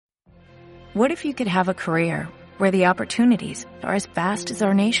What if you could have a career where the opportunities are as vast as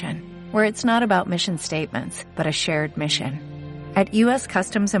our nation, where it's not about mission statements, but a shared mission? At U.S.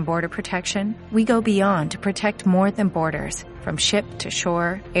 Customs and Border Protection, we go beyond to protect more than borders, from ship to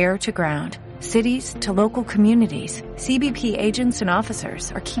shore, air to ground, cities to local communities. CBP agents and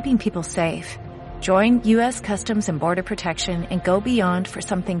officers are keeping people safe. Join U.S. Customs and Border Protection and go beyond for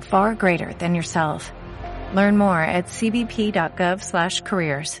something far greater than yourself. Learn more at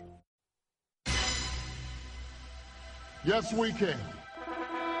cbp.gov/careers. Yes, we can.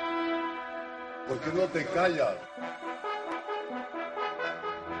 ¿Por qué no te callas?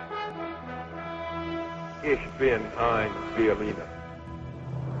 Ich bin ein Berliner.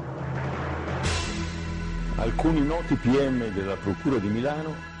 Alcuni noti PM della Procura di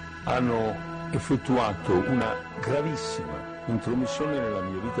Milano hanno effettuato una gravissima intromissione nella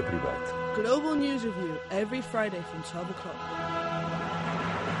mia vita privata. Global News Review every Friday from 12 o'clock.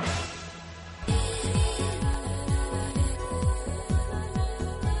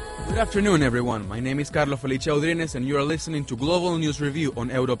 Good afternoon, everyone. My name is Carlos Felice Audrines, and you are listening to Global News Review on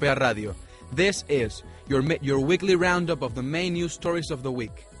Europea Radio. This is your weekly roundup of the main news stories of the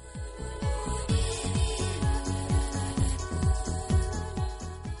week.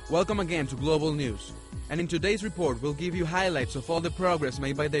 Welcome again to Global News. And in today's report, we'll give you highlights of all the progress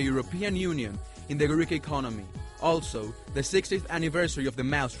made by the European Union in the Greek economy. Also, the 60th anniversary of The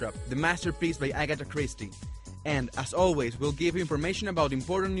Mousetrap, the masterpiece by Agatha Christie. And, as always, we'll give you information about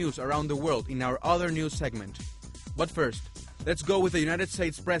important news around the world in our other news segment. But first, let's go with the United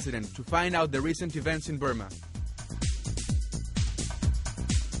States President to find out the recent events in Burma.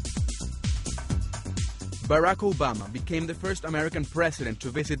 Barack Obama became the first American president to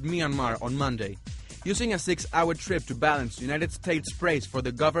visit Myanmar on Monday, using a 6-hour trip to balance the United States' praise for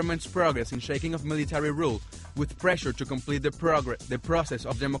the government's progress in shaking off military rule with pressure to complete the process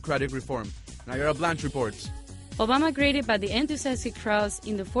of democratic reform. Nayara Blanche reports. Obama, greeted by the enthusiastic crowds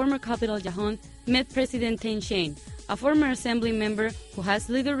in the former capital Yangon, met President Thein Sein, a former assembly member who has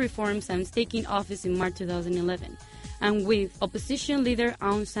led reforms since taking office in March 2011, and with opposition leader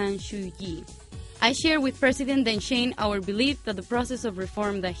Aung San Suu Kyi. I share with President Thein Sein our belief that the process of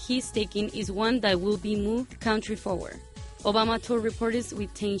reform that he is taking is one that will be move the country forward. Obama told reporters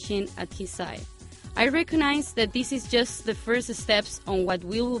with Thein Sein at his side. I recognize that this is just the first steps on what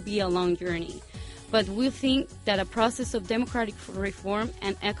will be a long journey, but we think that a process of democratic reform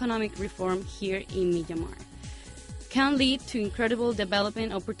and economic reform here in Myanmar can lead to incredible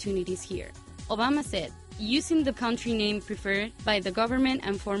development opportunities here. Obama said, using the country name preferred by the government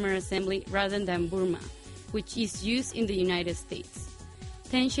and former assembly rather than Burma, which is used in the United States.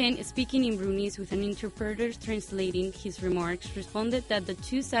 Thein Sein, speaking in Burmese with an interpreter translating his remarks, responded that the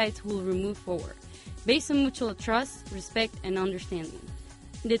two sides will move forward, based on mutual trust, respect, and understanding.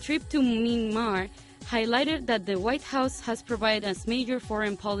 The trip to Myanmar highlighted that the White House has provided as major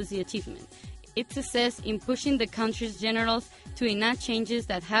foreign policy achievement its success in pushing the country's generals to enact changes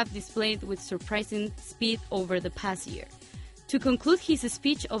that have displayed with surprising speed over the past year. To conclude his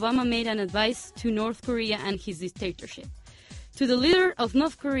speech, Obama made an advice to North Korea and his dictatorship. To the leader of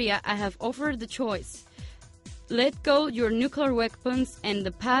North Korea, I have offered the choice. Let go your nuclear weapons and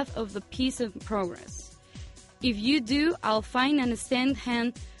the path of the peace and progress. If you do, I'll find and extend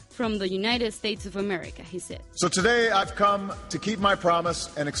hand from the United States of America, he said. So today I've come to keep my promise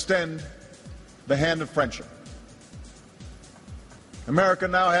and extend the hand of friendship. America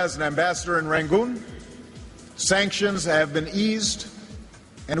now has an ambassador in Rangoon. Sanctions have been eased,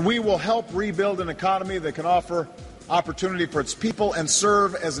 and we will help rebuild an economy that can offer opportunity for its people and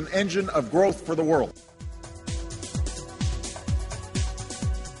serve as an engine of growth for the world.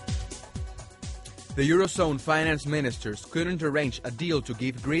 The Eurozone finance ministers couldn't arrange a deal to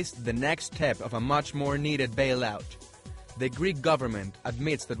give Greece the next step of a much more needed bailout. The Greek government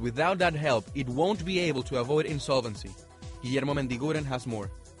admits that without that help, it won't be able to avoid insolvency. Guillermo Mendiguren has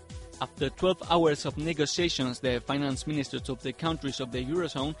more. After 12 hours of negotiations, the finance ministers of the countries of the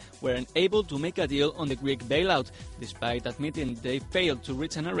Eurozone were unable to make a deal on the Greek bailout. Despite admitting they failed to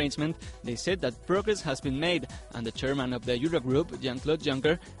reach an arrangement, they said that progress has been made, and the chairman of the Eurogroup, Jean-Claude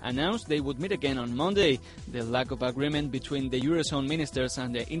Juncker, announced they would meet again on Monday. The lack of agreement between the Eurozone ministers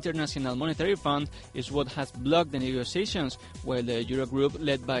and the International Monetary Fund is what has blocked the negotiations, while the Eurogroup,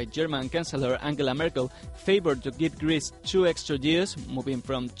 led by German Chancellor Angela Merkel, favored to give Greece 2 extra years, moving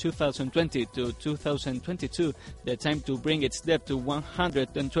from 2020 to 2022, the time to bring its debt to 120%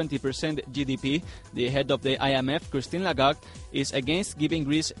 GDP. The head of the IMF, Christine Lagarde, is against giving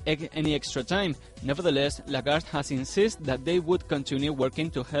Greece any extra time. Nevertheless, Lagarde has insisted that they would continue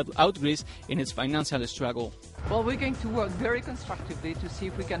working to help out Greece in its financial struggle. Well, we're going to work very constructively to see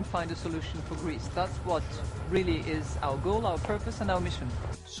if we can find a solution for Greece. That's what really is our goal, our purpose and our mission.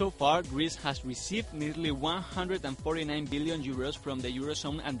 So far, Greece has received nearly 149 billion euros from the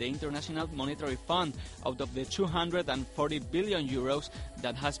Eurozone and the International Monetary Fund out of the 240 billion euros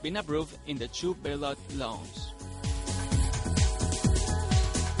that has been approved in the two bailout loans.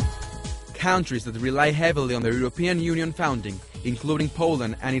 Countries that rely heavily on the European Union founding, including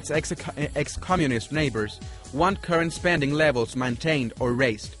Poland and its ex-communist neighbors, want current spending levels maintained or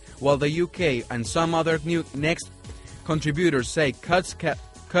raised, while the UK and some other new next contributors say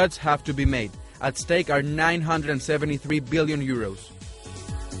cuts have to be made. At stake are 973 billion euros.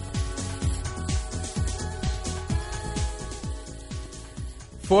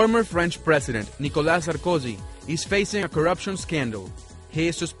 Former French President Nicolas Sarkozy is facing a corruption scandal. He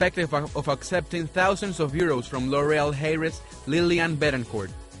is suspected of accepting thousands of euros from L'Oréal heiress Liliane Bettencourt,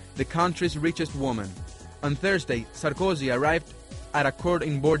 the country's richest woman. On Thursday, Sarkozy arrived at a court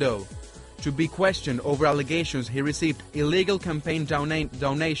in Bordeaux to be questioned over allegations he received illegal campaign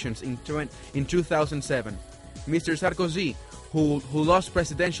donations in 2007. Mr. Sarkozy, who lost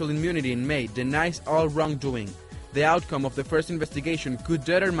presidential immunity in May, denies all wrongdoing. The outcome of the first investigation could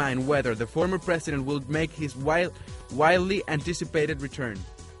determine whether the former president will make his widely anticipated return.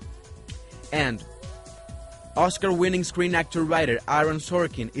 And Oscar-winning screen actor-writer Aaron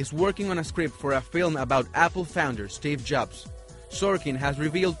Sorkin is working on a script for a film about Apple founder Steve Jobs. Sorkin has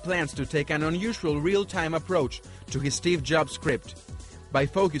revealed plans to take an unusual real-time approach to his Steve Jobs script by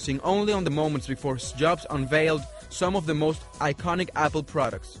focusing only on the moments before Jobs unveiled some of the most iconic Apple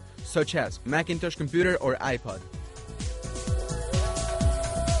products, such as Macintosh computer or iPod.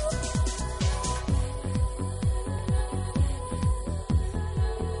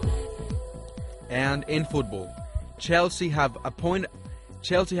 And in football, Chelsea have appointed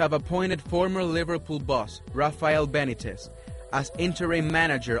former Liverpool boss Rafael Benitez as interim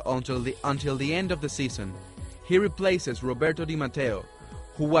manager until the end of the season. He replaces Roberto Di Matteo,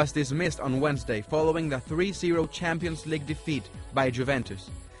 who was dismissed on Wednesday following the 3-0 Champions League defeat by Juventus.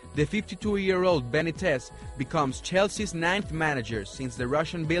 The 52-year-old Benitez becomes Chelsea's 9th manager since the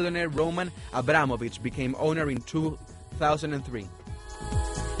Russian billionaire Roman Abramovich became owner in 2003.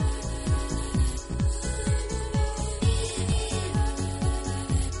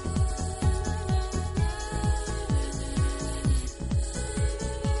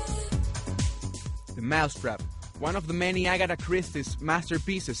 The Mousetrap, one of the many Agatha Christie's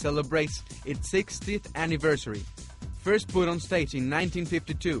masterpieces, celebrates its 60th anniversary. First put on stage in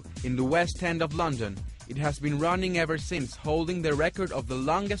 1952 in the West End of London, it has been running ever since, holding the record of the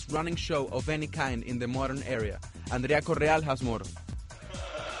longest running show of any kind in the modern era. Andrea Correal has more. Just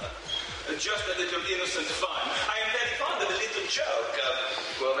a little innocent fun. I am very fond of a little joke.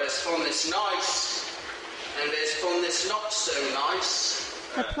 Well, there's fun that's nice, and there's fun that's not so nice.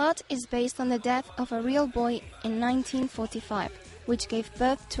 The plot is based on the death of a real boy in 1945, which gave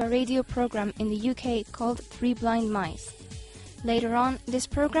birth to a radio program in the UK called Three Blind Mice. Later on, this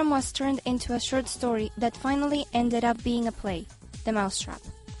program was turned into a short story that finally ended up being a play, The Mousetrap.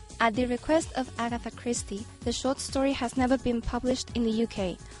 At the request of Agatha Christie, the short story has never been published in the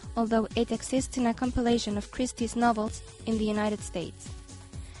UK, although it exists in a compilation of Christie's novels in the United States.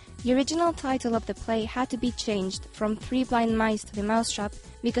 The original title of the play had to be changed from Three Blind Mice to The Mousetrap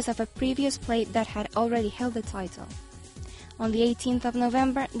because of a previous play that had already held the title. On the 18th of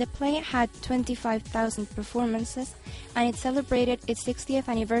November, the play had 25,000 performances and it celebrated its 60th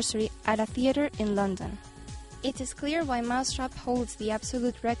anniversary at a theatre in London. It is clear why Mousetrap holds the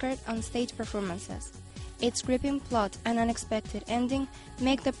absolute record on stage performances. Its gripping plot and unexpected ending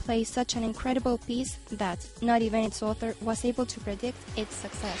make the play such an incredible piece that not even its author was able to predict its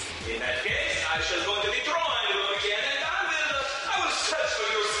success. In that case, I shall go to the drawing room again and I will search for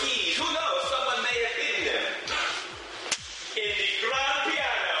your skis. Who knows, someone may have hidden them. In the grand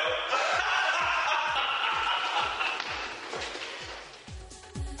piano.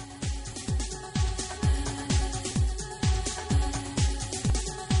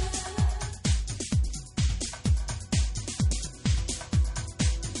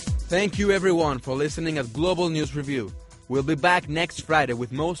 Thank you everyone for listening at Global News Review. We'll be back next Friday with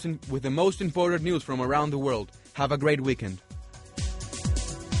the most important news from around the world. Have a great weekend.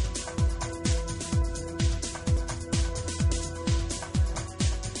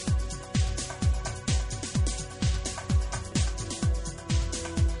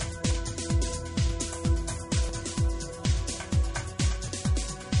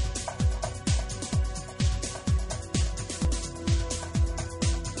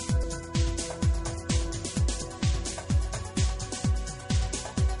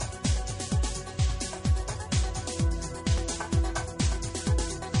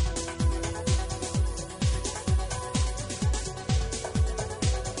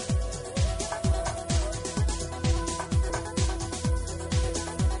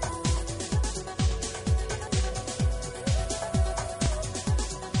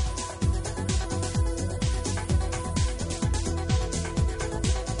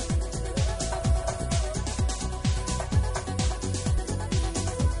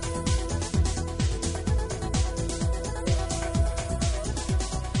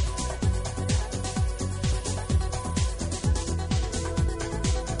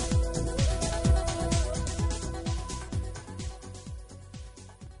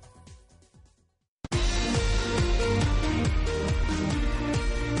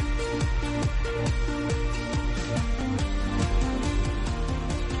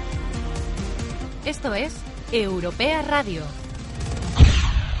 Esto es Europea Radio.